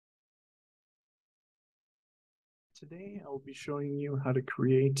Today, I will be showing you how to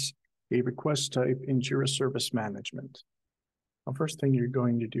create a request type in Jira Service Management. The first thing you're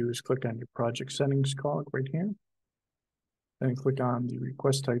going to do is click on your project settings cog right here. Then click on the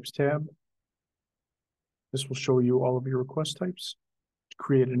request types tab. This will show you all of your request types. To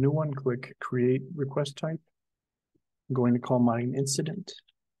create a new one, click create request type. I'm going to call mine incident.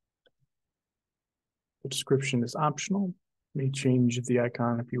 The description is optional. You may change the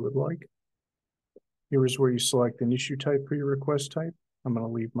icon if you would like. Here is where you select an issue type for your request type. I'm going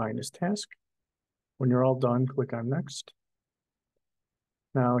to leave mine as task. When you're all done, click on next.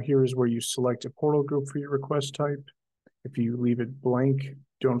 Now here is where you select a portal group for your request type. If you leave it blank,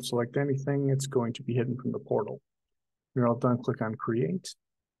 don't select anything, it's going to be hidden from the portal. When you're all done, click on create.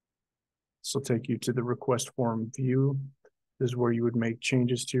 This will take you to the request form view. This is where you would make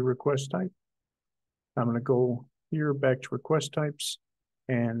changes to your request type. I'm going to go here back to request types,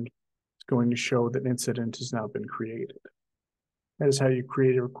 and it's going to show that incident has now been created. That is how you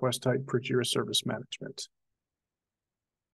create a request type for Jira Service Management.